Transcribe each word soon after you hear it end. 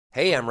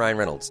Hey, I'm Ryan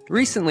Reynolds.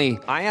 Recently,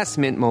 I asked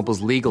Mint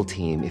Mobile's legal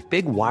team if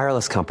big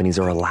wireless companies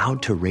are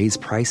allowed to raise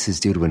prices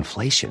due to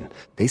inflation.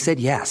 They said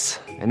yes.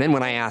 And then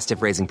when I asked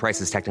if raising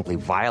prices technically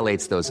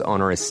violates those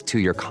onerous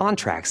two-year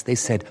contracts, they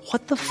said,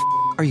 "What the f***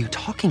 are you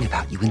talking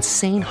about, you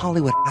insane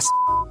Hollywood ass?"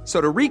 So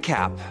to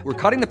recap, we're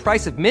cutting the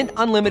price of Mint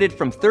Unlimited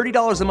from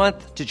 $30 a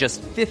month to just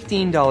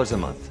 $15 a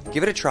month.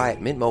 Give it a try at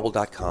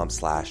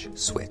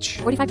mintmobile.com/switch.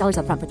 $45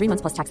 up front for 3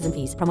 months plus taxes and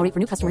fees. Promo rate for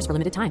new customers for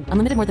limited time.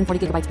 Unlimited more than 40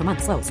 gigabytes per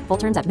month. Slows full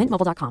terms at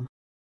mintmobile.com.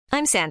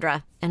 I'm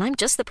Sandra, and I'm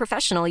just the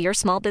professional your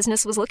small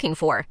business was looking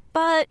for.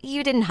 But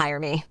you didn't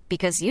hire me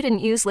because you didn't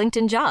use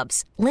LinkedIn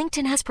Jobs.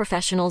 LinkedIn has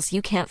professionals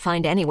you can't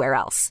find anywhere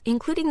else,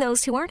 including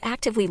those who aren't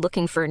actively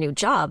looking for a new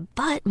job,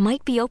 but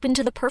might be open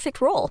to the perfect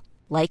role,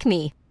 like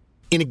me.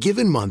 In a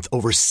given month,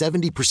 over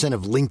 70%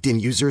 of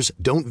LinkedIn users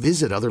don't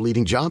visit other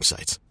leading job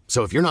sites.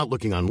 So if you're not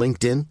looking on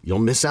LinkedIn, you'll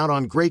miss out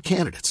on great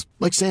candidates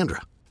like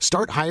Sandra.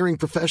 Start hiring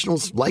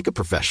professionals like a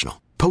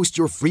professional. Post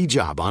your free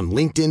job on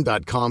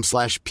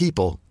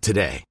linkedin.com/people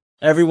today.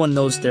 Everyone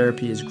knows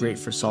therapy is great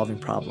for solving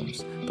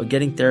problems, but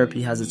getting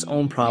therapy has its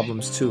own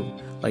problems too,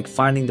 like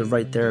finding the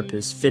right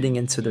therapist, fitting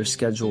into their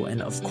schedule,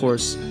 and of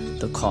course,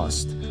 the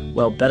cost.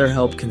 Well,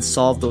 BetterHelp can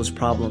solve those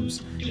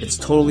problems. It's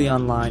totally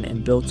online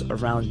and built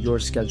around your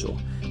schedule.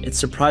 It's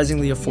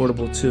surprisingly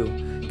affordable too.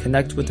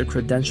 Connect with a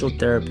credentialed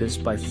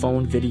therapist by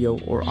phone, video,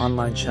 or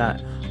online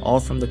chat,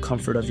 all from the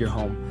comfort of your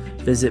home.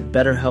 Visit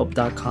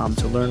BetterHelp.com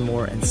to learn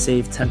more and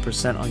save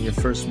 10% on your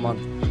first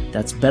month.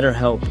 That's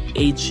BetterHelp,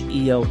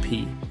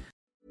 H-E-L-P.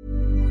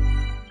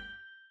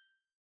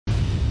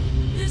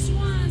 This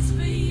one's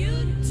for you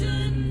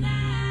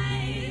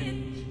tonight.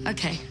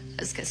 Okay,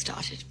 let's get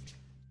started.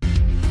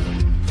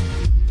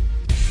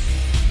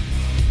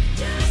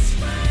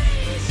 Just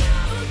raise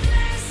your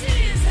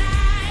glasses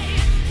high.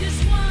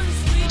 This one's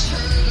for you.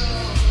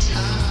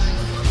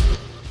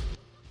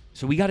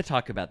 So we got to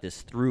talk about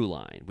this through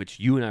line, which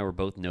you and I were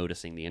both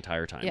noticing the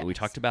entire time. Yes. And we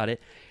talked about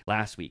it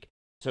last week.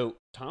 So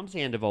Tom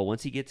Sandoval,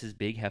 once he gets his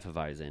big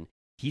Hefeweizen,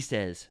 he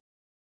says,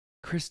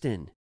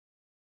 "Kristen,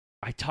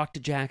 I talked to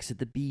Jax at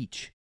the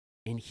beach,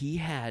 and he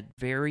had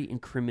very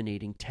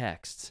incriminating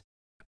texts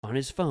on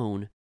his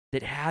phone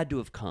that had to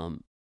have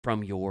come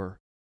from your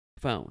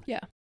phone."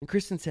 Yeah. And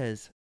Kristen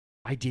says,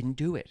 "I didn't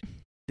do it.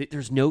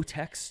 There's no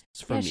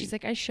texts from me." She's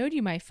like, "I showed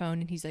you my phone."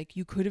 And he's like,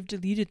 "You could have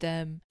deleted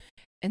them."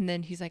 And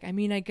then he's like, "I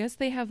mean, I guess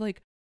they have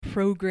like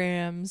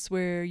programs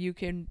where you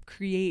can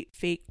create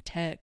fake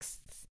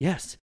texts."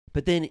 Yes.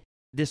 But then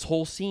this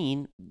whole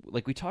scene,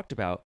 like we talked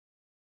about,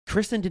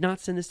 Kristen did not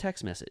send this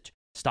text message.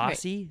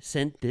 Stassi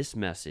sent this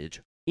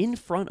message in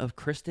front of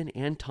Kristen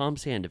and Tom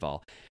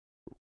Sandoval,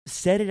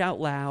 said it out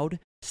loud,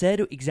 said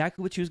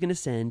exactly what she was going to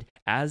send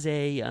as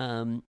a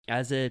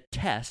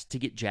test to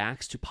get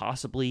Jax to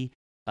possibly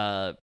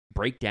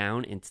break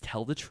down and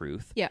tell the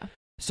truth. Yeah.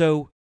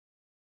 So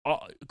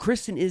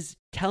Kristen is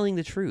telling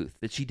the truth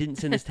that she didn't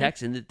send this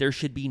text and that there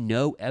should be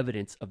no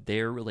evidence of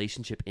their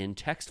relationship in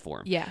text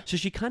form. Yeah. So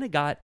she kind of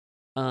got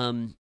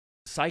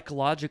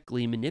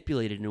psychologically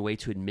manipulated in a way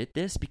to admit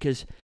this,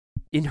 because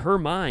in her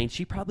mind,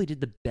 she probably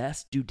did the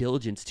best due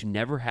diligence to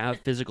never have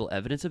physical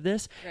evidence of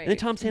this. Right. And then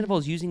Tom Sandoval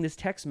is using this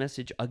text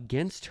message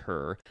against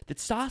her that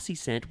Stassi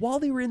sent while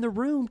they were in the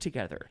room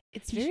together.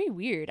 It's very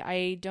weird.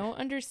 I don't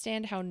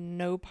understand how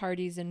no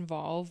parties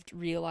involved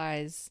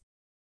realize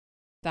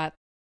that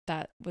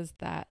was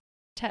that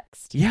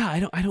text. Yeah,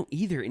 I don't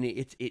either. And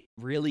it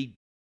really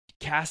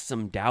casts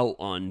some doubt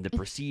on the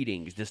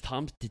proceedings. Did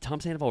Tom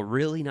Sandoval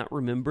really not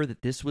remember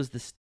that this was the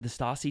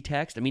Stassi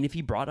text? I mean, if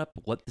he brought up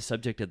what the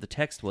subject of the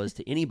text was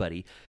to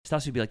anybody,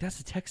 Stassi would be like, "That's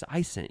the text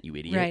I sent, you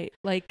idiot." Right.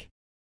 Like,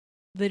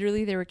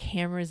 literally there were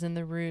cameras in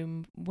the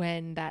room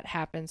when that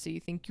happened, so you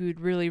think you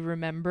would really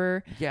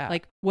remember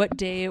like what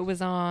day it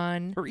was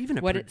on, or even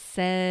what it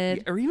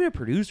said. Or even a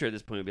producer at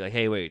this point would be like,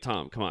 "Hey, wait,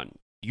 Tom, come on.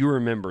 You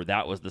remember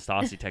that was the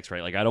Stassi text,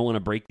 right? Like, I don't want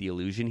to break the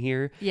illusion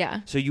here."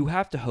 Yeah. So you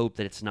have to hope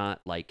that it's not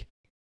like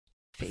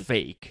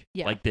fake.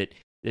 Yeah. Like that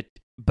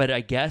but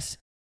I guess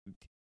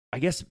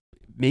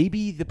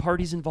maybe the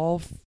parties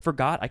involved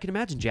forgot. I can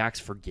imagine Jax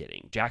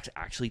forgetting. Jax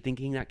actually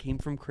thinking that came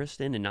from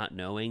Kristen and not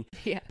knowing.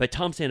 Yeah. But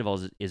Tom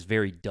Sandoval is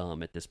very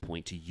dumb at this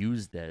point to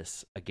use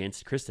this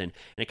against Kristen.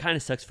 And it kind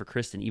of sucks for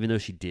Kristen, even though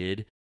she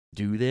did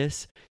do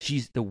this.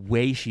 The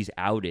way she's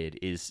outed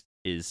is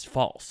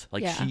false.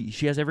 Like,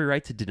 she has every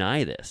right to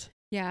deny this.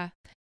 Yeah.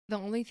 The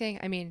only thing,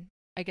 I mean,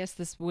 I guess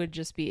this would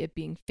just be it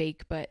being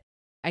fake, but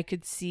I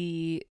could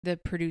see the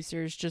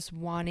producers just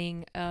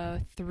wanting a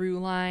through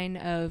line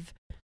of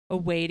a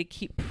way to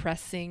keep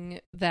pressing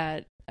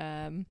that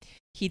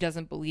he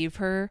doesn't believe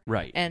her.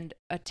 Right. And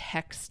a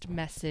text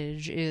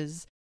message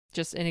is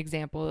just an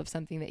example of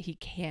something that he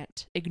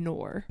can't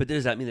ignore. But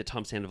does that mean that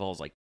Tom Sandoval is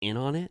like in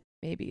on it?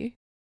 Maybe.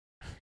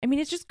 I mean,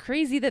 it's just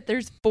crazy that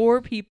there's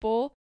 5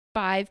 people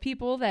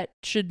that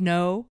should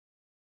know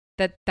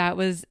that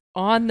was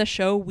on the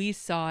show. We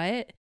saw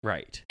it.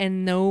 Right.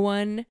 And no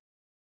one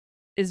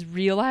is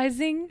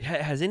realizing.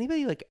 Has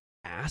anybody like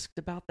asked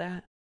about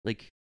that?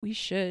 Like, We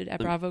should at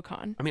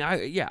BravoCon. I mean,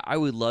 I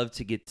would love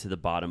to get to the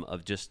bottom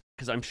of just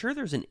because I'm sure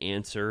there's an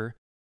answer,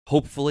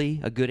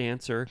 hopefully a good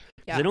answer.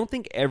 Because I don't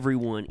think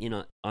everyone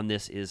on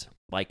this is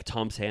like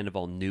Tom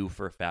Sandoval knew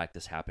for a fact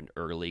this happened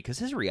early because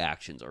his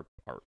reactions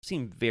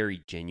seem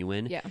very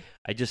genuine. Yeah.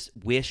 I just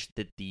wish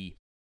that the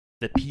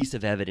piece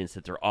of evidence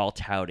that they're all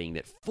touting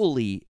that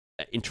fully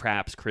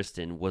entraps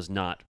Kristen was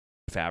not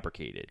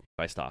fabricated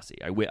by Stassi.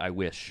 I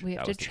wish we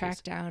have that to was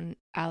track down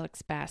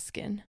Alex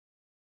Baskin.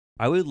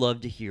 I would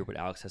love to hear what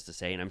Alex has to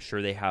say, and I'm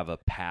sure they have a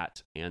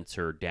pat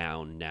answer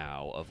down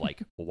now of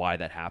like why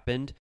that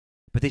happened.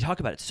 But they talk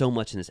about it so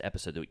much in this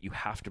episode that you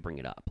have to bring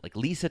it up. Like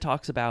Lisa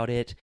talks about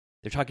it.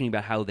 They're talking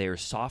about how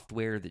there's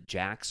software that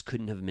Jax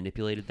couldn't have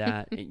manipulated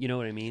that. You know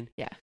what I mean?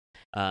 Yeah.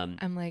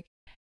 I'm like,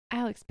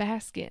 Alex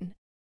Baskin,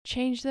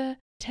 change the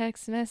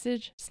text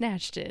message,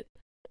 snatched it.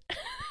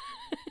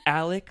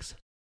 Alex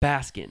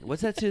Baskin.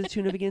 What's that to the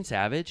tune of again?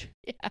 Savage?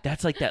 Yeah.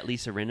 That's like that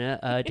Lisa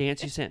Rinna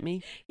dance you sent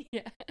me.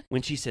 Yeah.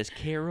 When she says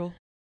Carol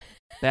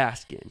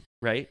Baskin,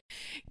 right?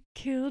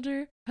 Killed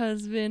her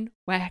husband,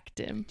 whacked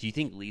him. Do you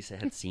think Lisa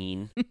had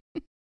seen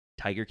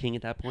Tiger King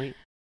at that point?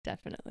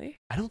 Definitely.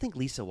 I don't think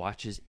Lisa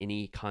watches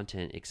any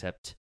content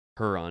except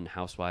her on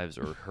Housewives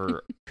or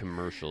her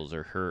commercials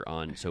or her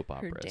on soap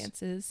operas. Her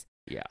dances.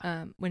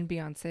 Yeah. When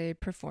Beyonce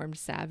performed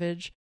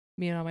Savage,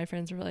 me and all my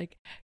friends were like,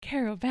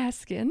 Carol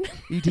Baskin.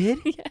 You did?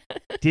 Yeah.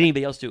 Did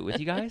anybody else do it with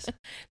you guys?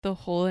 The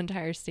whole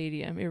entire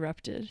stadium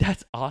erupted.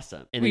 That's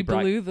awesome. And we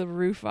blew the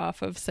roof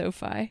off of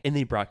SoFi. And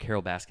they brought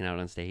Carol Baskin out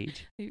on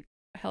stage. They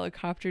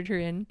helicoptered her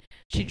in.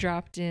 She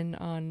dropped in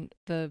on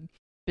the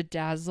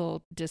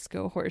bedazzled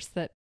disco horse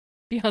that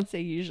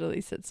Beyonce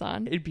usually sits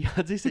on. And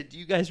Beyonce said, do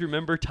you guys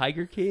remember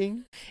Tiger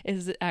King?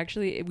 Is it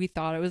actually, we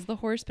thought it was the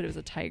horse, but it was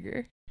a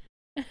tiger.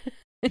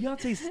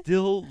 Beyonce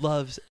still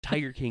loves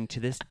Tiger King to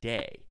this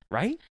day,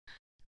 right?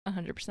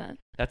 100%.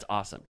 That's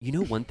awesome. You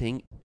know one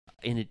thing,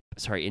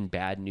 in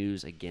bad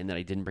news again that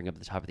I didn't bring up at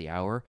the top of the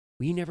hour,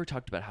 we never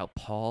talked about how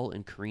Paul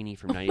and Karini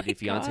from 90 Day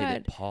Fiancé,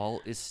 that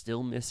Paul is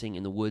still missing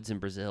in the woods in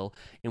Brazil,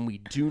 and we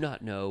do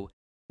not know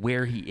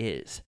where he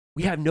is.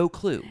 We have no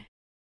clue.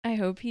 I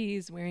hope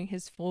he's wearing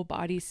his full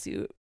body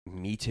suit.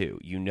 Me too.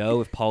 You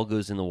know, if Paul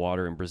goes in the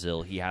water in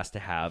Brazil, he has to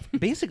have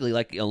basically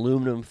like an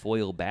aluminum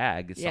foil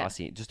bag. It's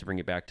Stassi, just to bring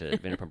it back to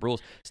Vanderpump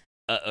Rules,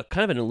 a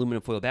kind of an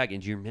aluminum foil bag.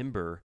 And do you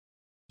remember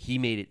he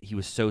made it? He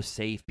was so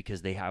safe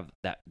because they have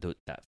that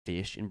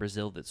fish in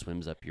Brazil that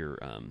swims up your.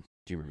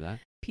 Do you remember that?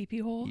 Pee-pee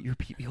hole. Your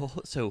pee-pee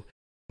hole. So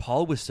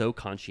Paul was so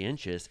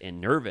conscientious and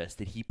nervous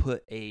that he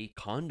put a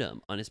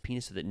condom on his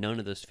penis so that none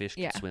of those fish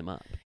could swim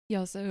up. He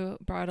also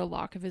brought a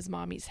lock of his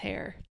mommy's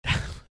hair.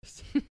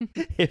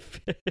 if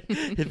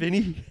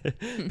any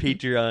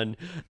Patreon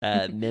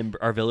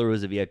member, our Villa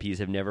Rosa VIPs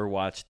have never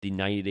watched the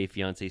 90 Day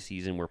Fiancé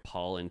season where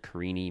Paul and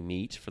Karini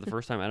meet for the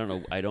first time,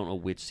 I don't know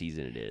which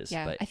season it is.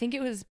 Yeah, but I think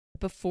it was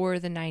before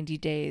the 90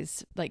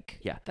 days,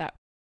 that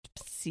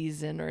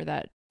season or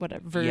that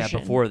whatever version. Yeah,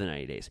 before the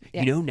 90 days.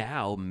 Yeah. You know,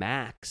 now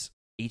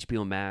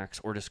HBO Max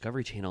or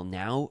Discovery Channel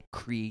now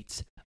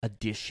creates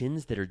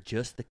editions that are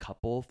just the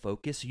couple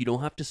focus, so you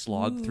don't have to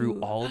slog through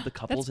all of the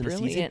couples in a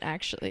season. That's brilliant,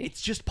 actually.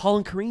 It's just Paul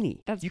and Karini.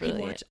 That's brilliant.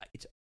 Can watch.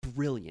 It's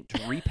brilliant to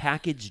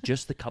repackage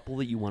just the couple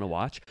that you want to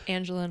watch.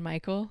 Angela and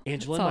Michael.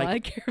 That's all I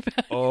care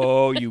about.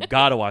 Oh, you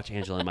gotta watch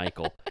Angela and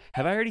Michael.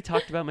 Have I already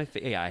talked about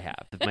yeah, I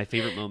have. My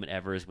favorite moment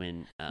ever is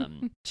when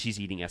she's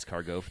eating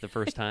escargot for the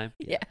first time.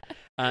 Yeah.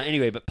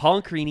 Anyway, but Paul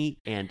and Karini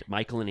and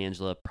Michael and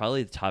Angela,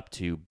 probably the top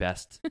two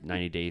best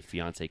 90 Day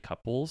Fiancé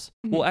couples.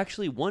 Mm-hmm. Well,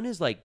 actually, one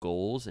is like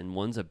goals and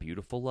one's a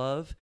beautiful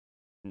love.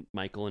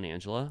 Michael and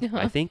Angela,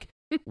 I think.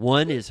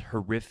 One is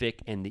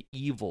horrific and the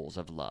evils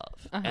of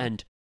love.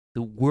 And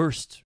the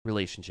worst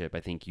relationship I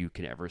think you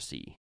can ever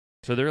see.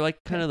 So they're like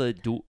kind of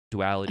the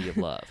duality of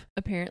love.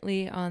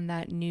 Apparently on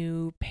that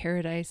new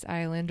Paradise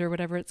Island or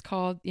whatever it's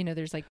called,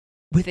 there's like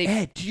with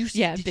Ed. Did you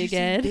see Big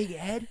Ed? Big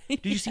Ed?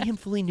 Did you see him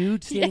fully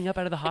nude standing up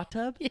out of the hot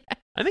tub? Yeah.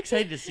 I'm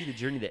excited to see the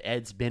journey that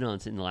Ed's been on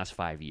in the last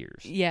 5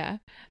 years. Yeah.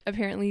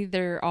 Apparently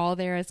they're all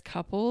there as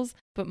couples,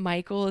 but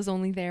Michael is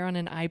only there on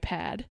an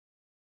iPad.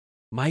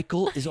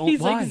 Michael is only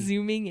He's like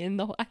zooming in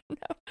the. I don't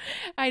know.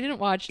 I didn't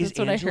watch. That's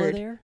what Angela I heard.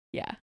 There?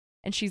 Yeah,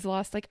 and she's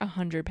lost like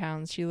 100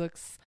 pounds. She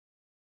looks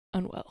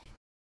unwell.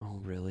 Oh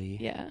really?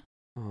 Yeah.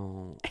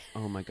 Oh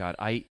my God.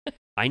 I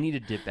need to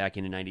dip back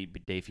into 90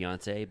 Day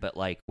Fiancé, but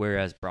like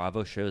whereas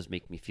Bravo shows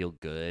make me feel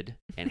good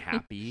and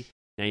happy,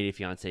 90 Day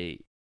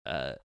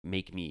Fiancé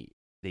make me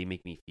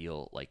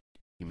feel like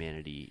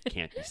humanity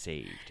can't be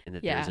saved and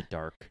that there's a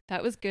dark.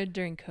 That was good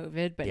during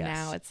COVID, but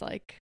now it's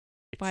like.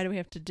 Why do we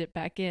have to dip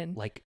back in?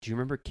 Like, do you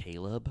remember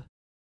Caleb?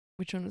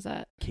 Which one was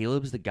that?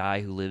 Caleb's the guy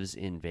who lives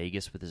in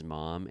Vegas with his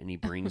mom, and he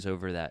brings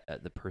over that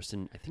the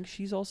person. I think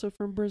she's also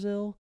from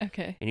Brazil.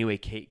 Okay. Anyway,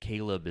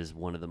 Caleb is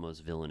one of the most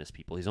villainous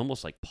people. He's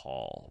almost like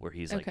Paul, where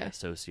he's like a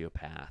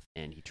sociopath,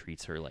 and he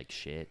treats her like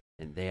shit.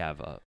 And they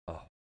have a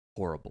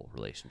horrible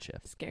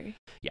relationship. Scary.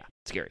 Yeah,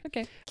 scary.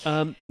 Okay.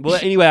 Well,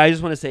 anyway, I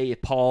just want to say, if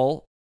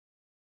Paul,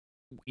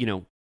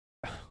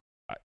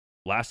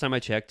 last time I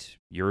checked,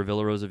 you're a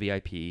Villa Rosa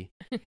VIP.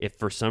 If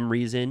for some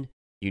reason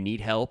you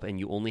need help and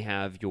you only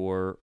have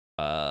your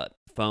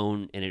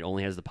phone and it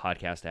only has the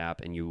podcast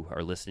app and you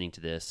are listening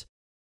to this,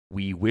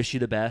 we wish you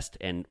the best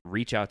and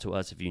reach out to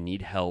us if you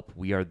need help.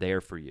 We are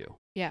there for you.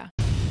 Yeah.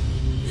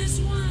 This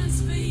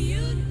one's for you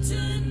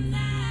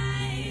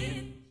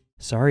tonight.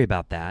 Sorry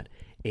about that.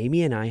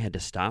 Amy and I had to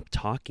stop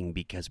talking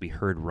because we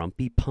heard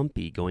Rumpy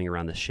Pumpy going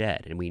around the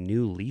shed, and we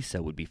knew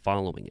Lisa would be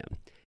following him.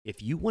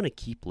 If you want to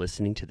keep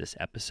listening to this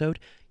episode,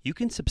 you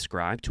can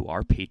subscribe to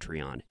our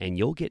Patreon, and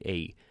you'll get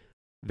a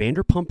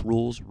Vanderpump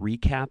Rules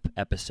recap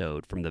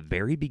episode from the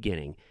very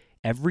beginning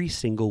every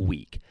single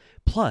week.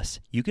 Plus,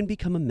 you can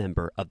become a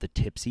member of the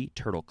Tipsy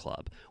Turtle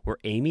Club, where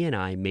Amy and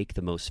I make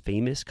the most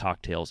famous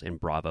cocktails in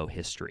Bravo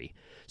history.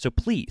 So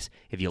please,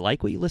 if you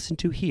like what you listen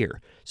to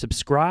here,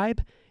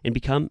 subscribe and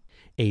become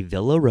a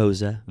Villa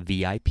Rosa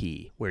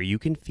VIP, where you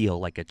can feel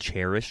like a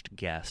cherished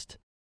guest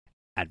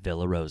at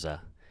Villa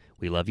Rosa.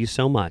 We love you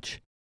so much.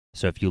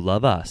 So if you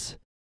love us,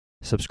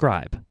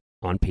 subscribe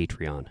on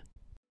Patreon.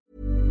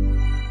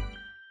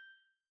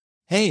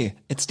 Hey,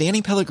 it's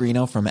Danny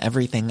Pellegrino from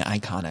Everything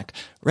Iconic.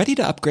 Ready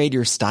to upgrade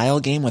your style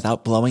game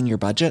without blowing your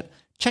budget?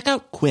 Check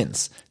out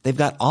Quince. They've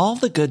got all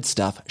the good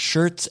stuff,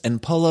 shirts and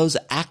polos,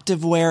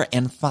 activewear,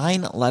 and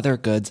fine leather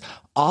goods,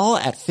 all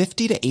at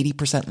 50 to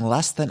 80%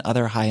 less than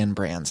other high-end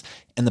brands.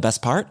 And the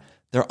best part?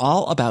 They're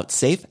all about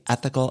safe,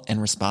 ethical,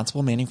 and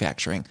responsible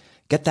manufacturing.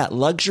 Get that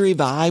luxury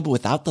vibe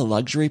without the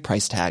luxury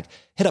price tag.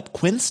 Hit up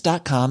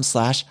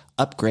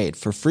quince.com/upgrade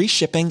for free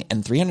shipping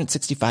and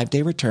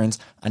 365-day returns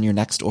on your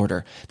next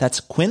order. That's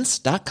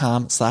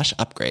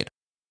quince.com/upgrade.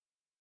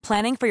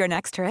 Planning for your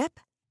next trip?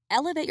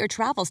 Elevate your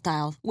travel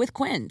style with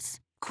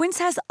Quince. Quince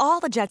has all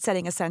the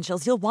jet-setting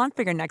essentials you'll want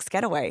for your next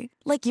getaway,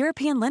 like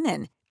European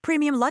linen,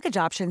 premium luggage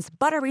options,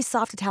 buttery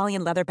soft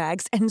Italian leather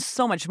bags, and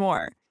so much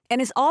more. And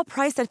is all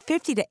priced at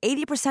 50 to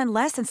 80%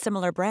 less than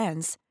similar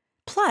brands.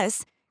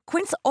 Plus,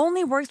 Quince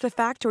only works with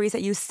factories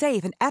that use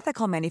safe and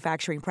ethical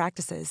manufacturing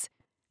practices.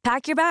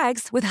 Pack your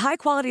bags with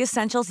high-quality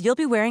essentials you'll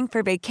be wearing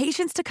for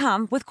vacations to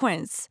come with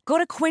Quince. Go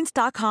to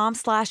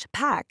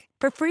quince.com/pack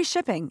for free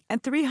shipping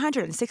and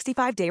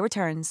 365-day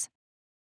returns.